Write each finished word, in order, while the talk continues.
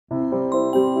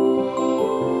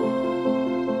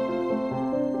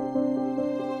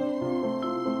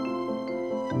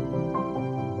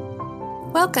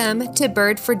Welcome to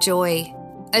Bird for Joy,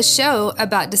 a show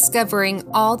about discovering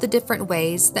all the different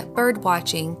ways that bird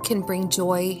watching can bring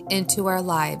joy into our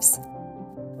lives.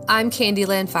 I'm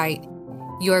Candyland Fight,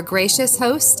 your gracious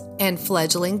host and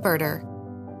fledgling birder.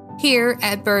 Here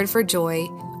at Bird for Joy,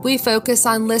 we focus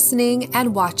on listening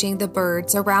and watching the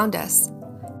birds around us,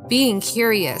 being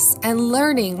curious and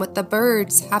learning what the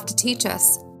birds have to teach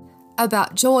us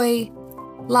about joy,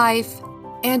 life,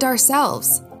 and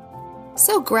ourselves.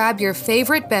 So grab your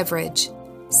favorite beverage,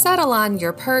 settle on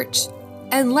your perch,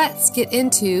 and let's get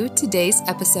into today's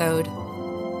episode.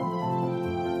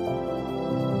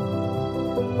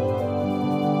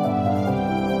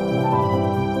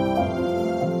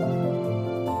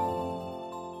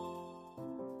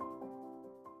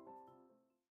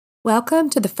 Welcome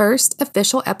to the first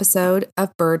official episode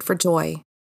of Bird for Joy.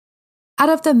 Out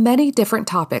of the many different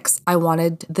topics I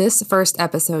wanted this first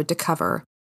episode to cover,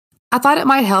 I thought it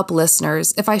might help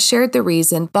listeners if I shared the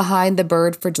reason behind the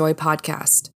Bird for Joy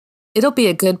podcast. It'll be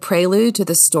a good prelude to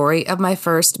the story of my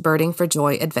first Birding for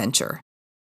Joy adventure.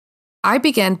 I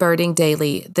began birding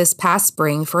daily this past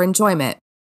spring for enjoyment.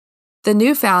 The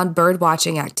newfound bird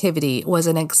watching activity was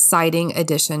an exciting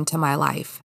addition to my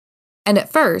life. And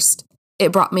at first,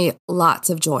 it brought me lots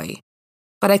of joy.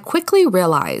 But I quickly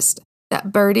realized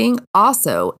that birding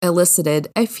also elicited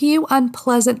a few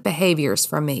unpleasant behaviors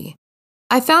from me.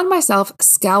 I found myself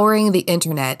scouring the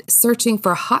internet searching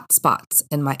for hot spots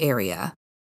in my area.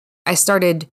 I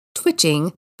started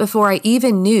twitching before I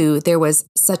even knew there was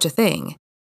such a thing.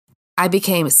 I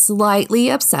became slightly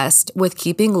obsessed with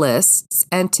keeping lists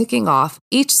and ticking off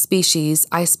each species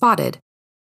I spotted.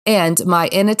 And my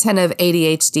inattentive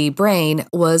ADHD brain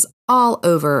was all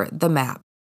over the map.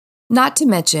 Not to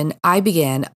mention, I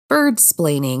began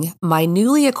bird-splaining my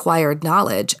newly acquired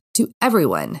knowledge to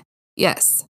everyone.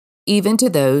 Yes, even to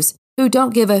those who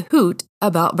don't give a hoot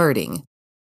about birding.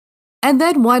 And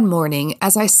then one morning,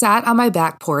 as I sat on my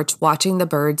back porch watching the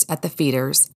birds at the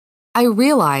feeders, I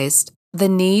realized the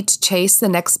need to chase the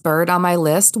next bird on my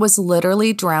list was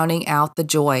literally drowning out the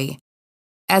joy.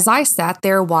 As I sat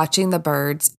there watching the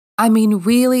birds,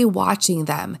 really watching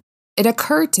them, it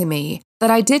occurred to me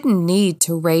that I didn't need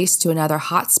to race to another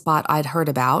hot spot I'd heard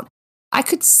about. I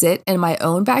could sit in my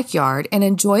own backyard and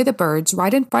enjoy the birds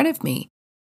right in front of me.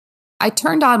 I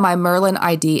turned on my Merlin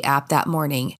ID app that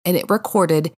morning, and it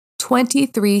recorded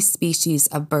 23 species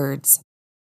of birds.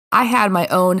 I had my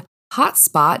own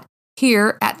hotspot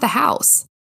here at the house.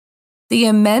 The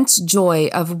immense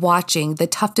joy of watching the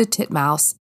tufted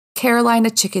titmouse, Carolina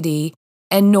chickadee,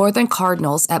 and northern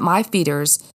cardinals at my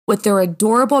feeders with their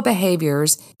adorable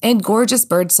behaviors and gorgeous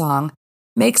birdsong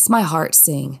makes my heart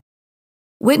sing.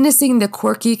 Witnessing the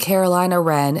quirky Carolina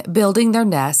wren building their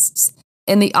nests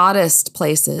in the oddest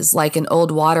places like an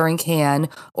old watering can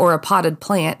or a potted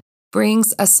plant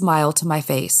brings a smile to my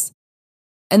face.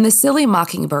 And the silly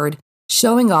mockingbird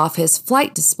showing off his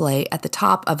flight display at the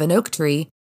top of an oak tree,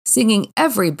 singing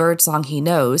every birdsong he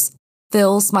knows,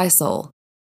 fills my soul.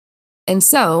 And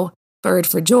so, Bird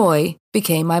for Joy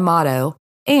became my motto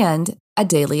and a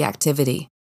daily activity.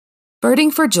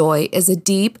 Birding for Joy is a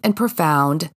deep and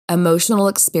profound emotional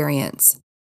experience,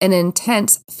 an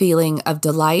intense feeling of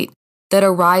delight that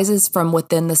arises from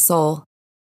within the soul.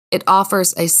 It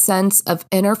offers a sense of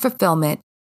inner fulfillment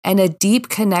and a deep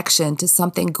connection to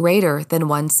something greater than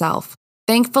oneself.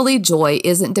 Thankfully, joy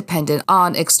isn't dependent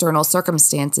on external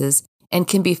circumstances and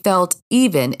can be felt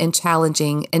even in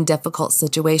challenging and difficult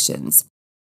situations,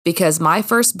 because my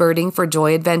first Birding for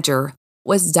Joy adventure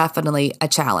was definitely a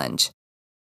challenge.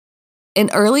 In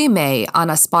early May, on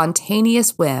a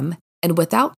spontaneous whim and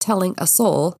without telling a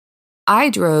soul, I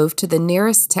drove to the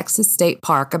nearest Texas state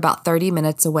park about 30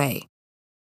 minutes away.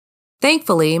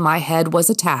 Thankfully, my head was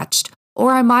attached,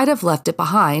 or I might have left it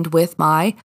behind with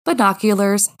my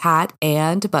binoculars, hat,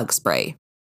 and bug spray.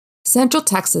 Central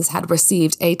Texas had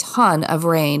received a ton of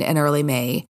rain in early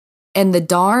May, and the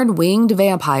darn winged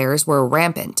vampires were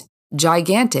rampant,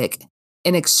 gigantic,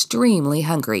 and extremely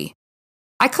hungry.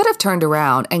 I could have turned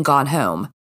around and gone home,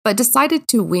 but decided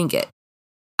to wing it.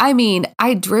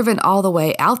 I'd driven all the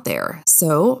way out there,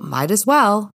 so might as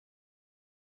well.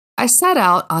 I set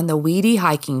out on the weedy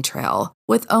hiking trail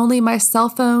with only my cell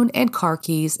phone and car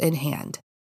keys in hand.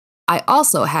 I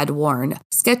also had worn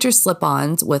Skechers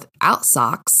slip-ons without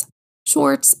socks,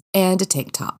 shorts, and a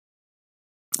tank top.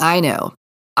 I know,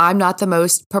 I'm not the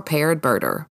most prepared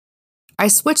birder. I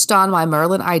switched on my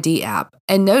Merlin ID app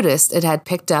and noticed it had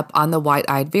picked up on the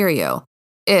white-eyed vireo.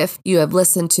 If you have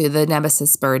listened to the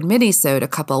Nemesis Bird mini-sode a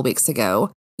couple of weeks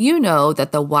ago, you know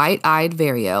that the white-eyed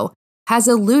vireo has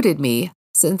eluded me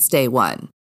since day one.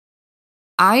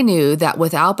 I knew that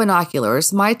without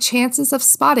binoculars, my chances of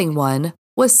spotting one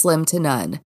was slim to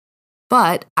none.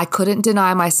 But I couldn't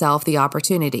deny myself the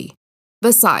opportunity.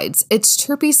 Besides, its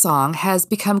chirpy song has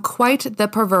become quite the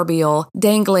proverbial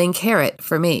dangling carrot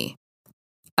for me.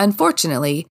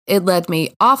 Unfortunately, it led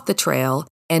me off the trail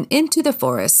and into the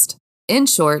forest, in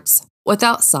shorts,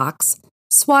 without socks,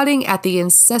 swatting at the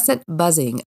incessant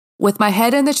buzzing. With my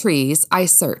head in the trees, I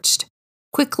searched,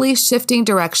 quickly shifting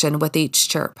direction with each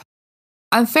chirp.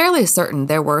 I'm fairly certain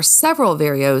there were several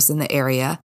vireos in the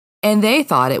area, and they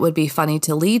thought it would be funny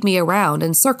to lead me around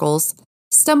in circles,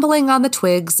 stumbling on the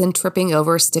twigs and tripping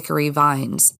over stickery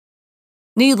vines.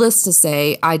 Needless to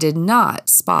say, I did not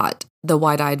spot the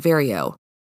wide-eyed vireo,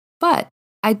 but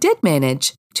I did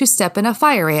manage to step in a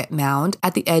fire ant mound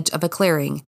at the edge of a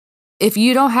clearing. If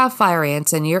you don't have fire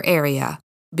ants in your area,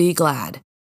 be glad.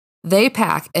 They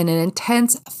pack an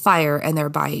intense fire in their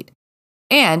bite,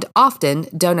 and often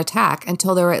don't attack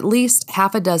until there are at least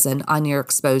half a dozen on your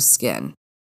exposed skin.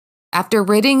 After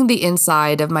ridding the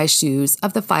inside of my shoes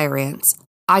of the fire ants,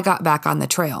 I got back on the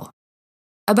trail.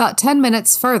 About 10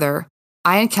 minutes further,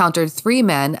 I encountered 3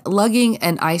 men lugging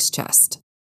an ice chest.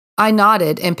 I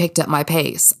nodded and picked up my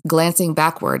pace, glancing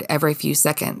backward every few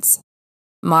seconds.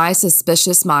 My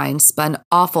suspicious mind spun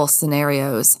awful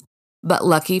scenarios, but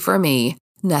lucky for me,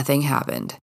 nothing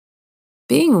happened.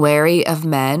 Being wary of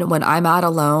men when I'm out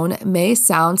alone may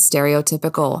sound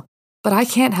stereotypical, but I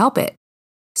can't help it.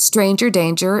 Stranger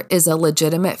danger is a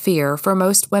legitimate fear for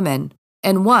most women,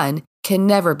 and one can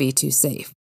never be too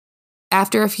safe.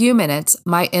 After a few minutes,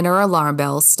 my inner alarm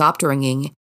bells stopped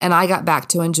ringing, and I got back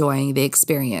to enjoying the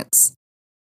experience.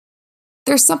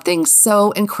 There's something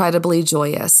so incredibly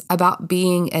joyous about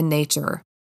being in nature,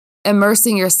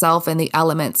 immersing yourself in the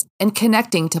elements and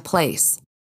connecting to place.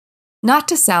 Not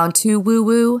to sound too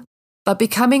woo-woo, but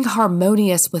becoming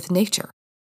harmonious with nature.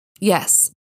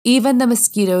 Yes, even the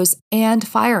mosquitoes and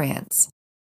fire ants.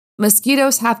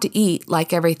 Mosquitoes have to eat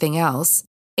like everything else,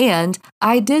 and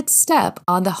I did step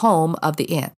on the home of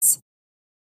the ants.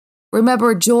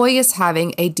 Remember, joy is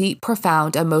having a deep,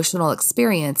 profound emotional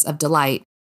experience of delight,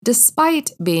 despite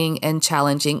being in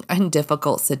challenging and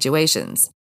difficult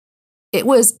situations. It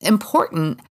was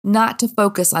important not to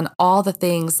focus on all the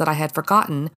things that I had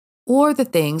forgotten or the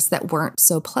things that weren't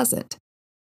so pleasant.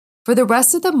 For the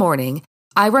rest of the morning,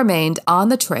 I remained on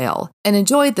the trail and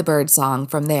enjoyed the bird song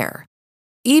from there.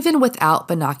 Even without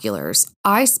binoculars,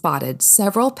 I spotted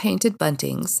several painted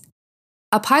buntings,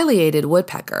 a pileated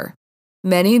woodpecker,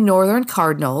 many northern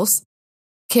cardinals,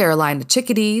 Carolina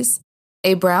chickadees,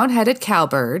 a brown-headed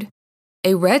cowbird,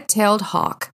 a red-tailed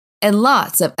hawk, and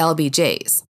lots of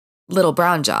LBJs, little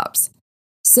brown jobs.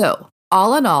 So,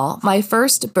 all in all, my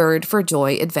first Bird for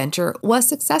Joy adventure was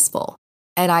successful,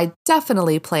 and I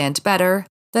definitely planned better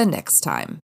the next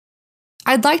time.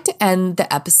 I'd like to end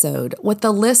the episode with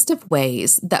a list of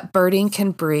ways that birding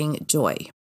can bring joy.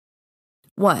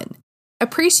 1.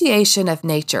 Appreciation of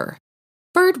nature.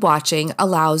 Bird watching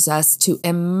allows us to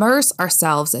immerse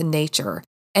ourselves in nature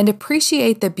and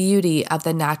appreciate the beauty of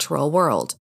the natural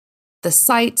world. The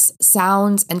sights,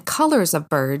 sounds, and colors of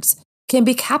birds can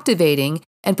be captivating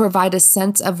and provide a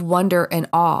sense of wonder and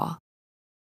awe.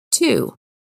 2.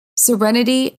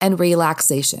 Serenity and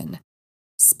relaxation.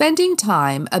 Spending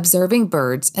time observing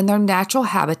birds in their natural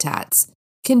habitats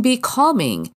can be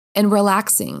calming and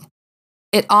relaxing.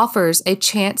 It offers a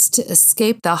chance to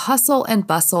escape the hustle and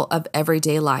bustle of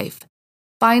everyday life,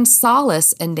 find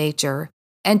solace in nature,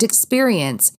 and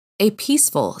experience a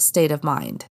peaceful state of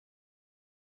mind.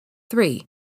 3.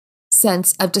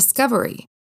 Sense of discovery.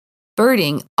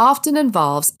 Birding often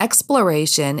involves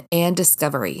exploration and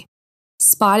discovery.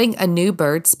 Spotting a new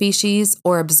bird species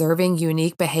or observing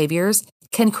unique behaviors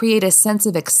can create a sense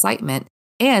of excitement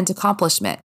and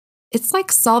accomplishment. It's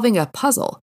like solving a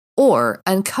puzzle or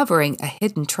uncovering a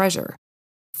hidden treasure.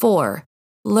 4.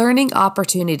 Learning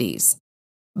opportunities.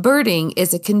 Birding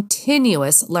is a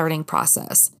continuous learning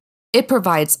process. It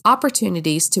provides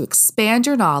opportunities to expand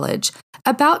your knowledge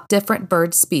about different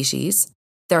bird species,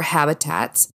 their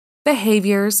habitats,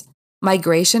 behaviors,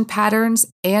 migration patterns,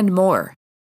 and more.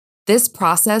 This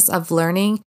process of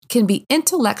learning can be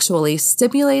intellectually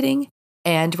stimulating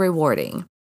and rewarding.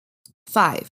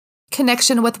 5.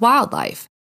 Connection with wildlife.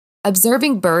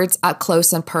 Observing birds up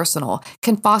close and personal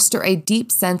can foster a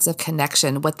deep sense of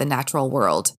connection with the natural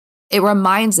world. It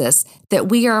reminds us that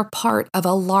we are a part of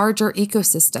a larger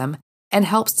ecosystem and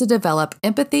helps to develop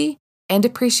empathy and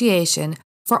appreciation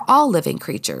for all living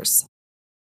creatures.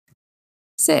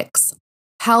 6.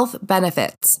 Health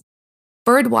benefits.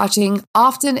 Birdwatching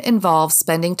often involves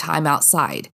spending time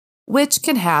outside, which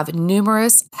can have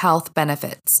numerous health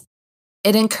benefits.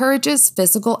 It encourages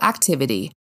physical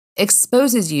activity,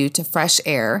 exposes you to fresh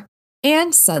air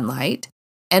and sunlight,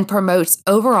 and promotes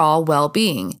overall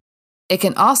well-being. It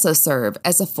can also serve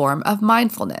as a form of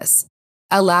mindfulness,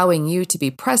 allowing you to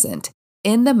be present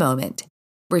in the moment,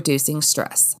 reducing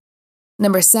stress.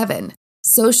 Number 7,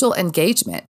 social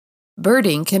engagement.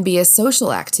 Birding can be a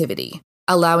social activity,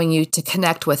 allowing you to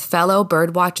connect with fellow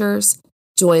birdwatchers,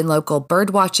 join local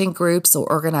birdwatching groups or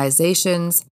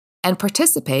organizations, and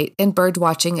participate in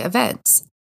birdwatching events.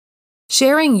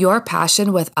 Sharing your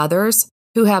passion with others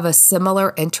who have a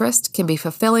similar interest can be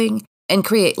fulfilling and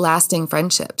create lasting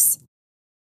friendships.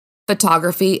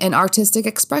 Photography and artistic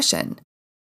expression.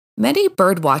 Many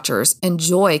birdwatchers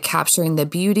enjoy capturing the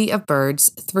beauty of birds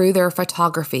through their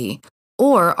photography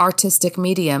or artistic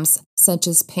mediums such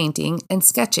as painting and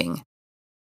sketching.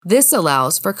 This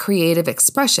allows for creative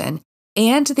expression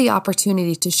and the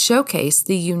opportunity to showcase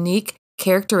the unique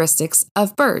characteristics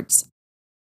of birds.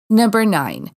 Number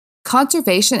 9,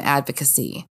 conservation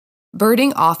advocacy.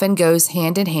 Birding often goes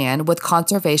hand in hand with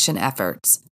conservation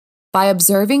efforts. By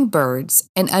observing birds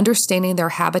and understanding their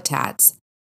habitats,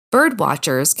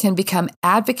 birdwatchers can become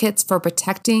advocates for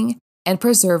protecting and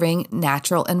preserving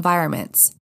natural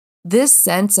environments. This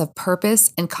sense of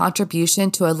purpose and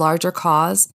contribution to a larger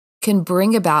cause can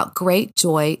bring about great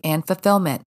joy and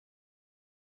fulfillment.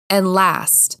 And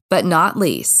last but not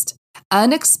least,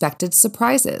 unexpected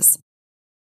surprises.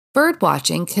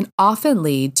 Birdwatching can often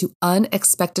lead to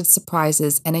unexpected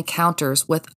surprises and encounters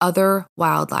with other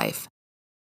wildlife.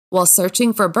 While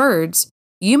searching for birds,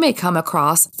 you may come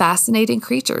across fascinating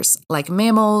creatures like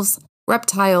mammals,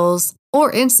 reptiles,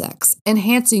 or insects,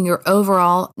 enhancing your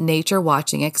overall nature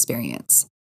watching experience.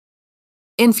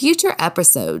 In future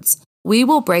episodes, we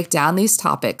will break down these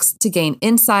topics to gain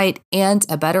insight and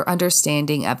a better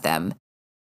understanding of them.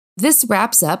 This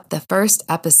wraps up the first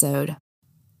episode.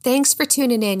 Thanks for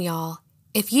tuning in, y'all.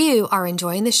 If you are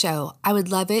enjoying the show, I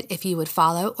would love it if you would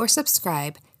follow or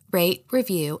subscribe, rate,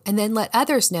 review, and then let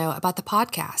others know about the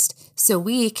podcast so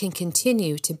we can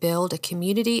continue to build a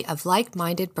community of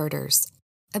like-minded birders.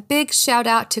 A big shout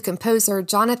out to composer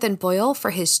Jonathan Boyle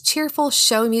for his cheerful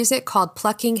show music called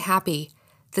Plucking Happy.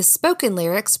 The spoken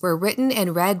lyrics were written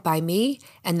and read by me,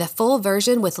 and the full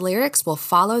version with lyrics will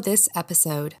follow this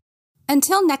episode.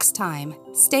 Until next time,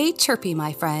 stay chirpy,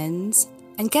 my friends,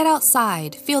 and get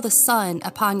outside, feel the sun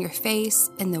upon your face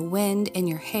and the wind in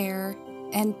your hair,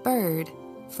 and bird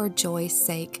for joy's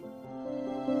sake.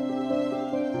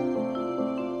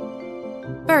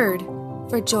 Bird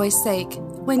for joy's sake,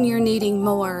 when you're needing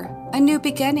more, a new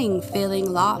beginning, feeling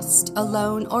lost,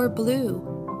 alone, or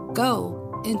blue,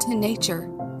 go into nature.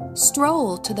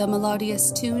 Stroll to the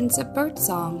melodious tunes of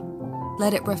birdsong.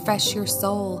 Let it refresh your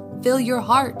soul, fill your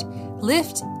heart,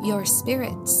 lift your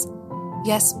spirits.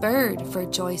 Yes, bird, for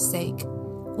joy's sake.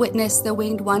 Witness the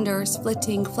winged wonders,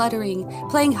 flitting, fluttering,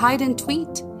 playing hide and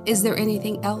tweet. Is there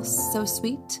anything else so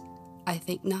sweet? I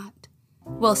think not.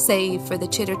 We'll save for the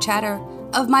chitter-chatter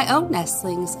of my own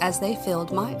nestlings as they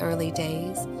filled my early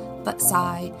days. But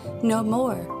sigh no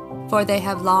more, for they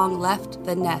have long left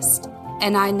the nest,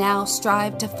 and I now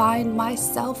strive to find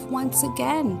myself once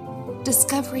again,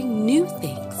 discovering new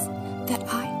things that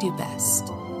I do best.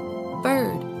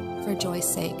 Bird, for joy's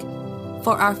sake,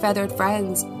 for our feathered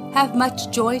friends have much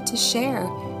joy to share,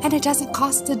 and it doesn't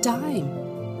cost a dime,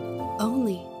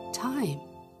 only time.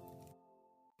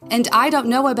 And I don't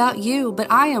know about you,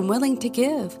 but I am willing to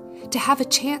give, to have a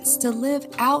chance to live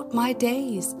out my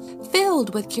days,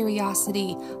 filled with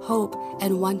curiosity, hope,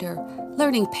 and wonder,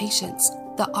 learning patience,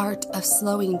 the art of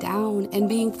slowing down and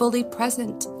being fully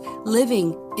present,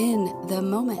 living in the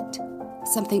moment,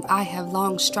 something I have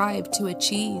long strived to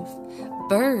achieve.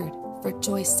 Bird, for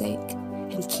joy's sake,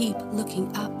 and keep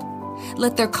looking up.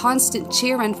 Let their constant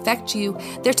cheer infect you,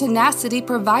 their tenacity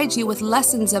provide you with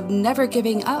lessons of never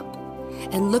giving up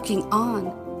and looking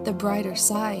on the brighter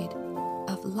side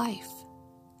of life.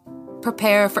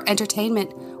 Prepare for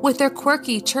entertainment with their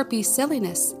quirky, chirpy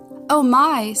silliness. Oh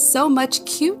my, so much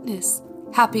cuteness,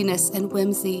 happiness, and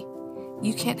whimsy.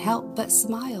 You can't help but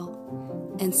smile.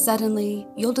 And suddenly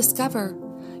you'll discover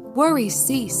worries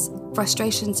cease,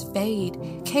 frustrations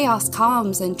fade, chaos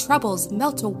calms, and troubles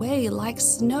melt away like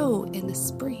snow in the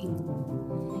spring.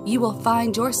 You will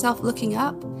find yourself looking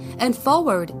up and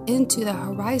forward into the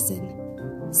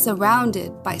horizon,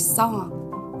 surrounded by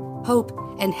song, hope,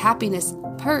 and happiness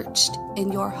perched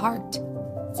in your heart,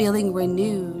 feeling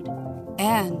renewed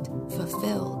and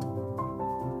fulfilled.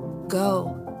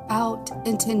 Go out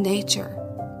into nature,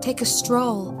 take a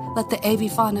stroll, let the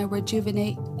avifauna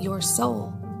rejuvenate your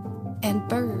soul, and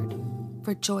bird,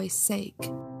 for joy's sake.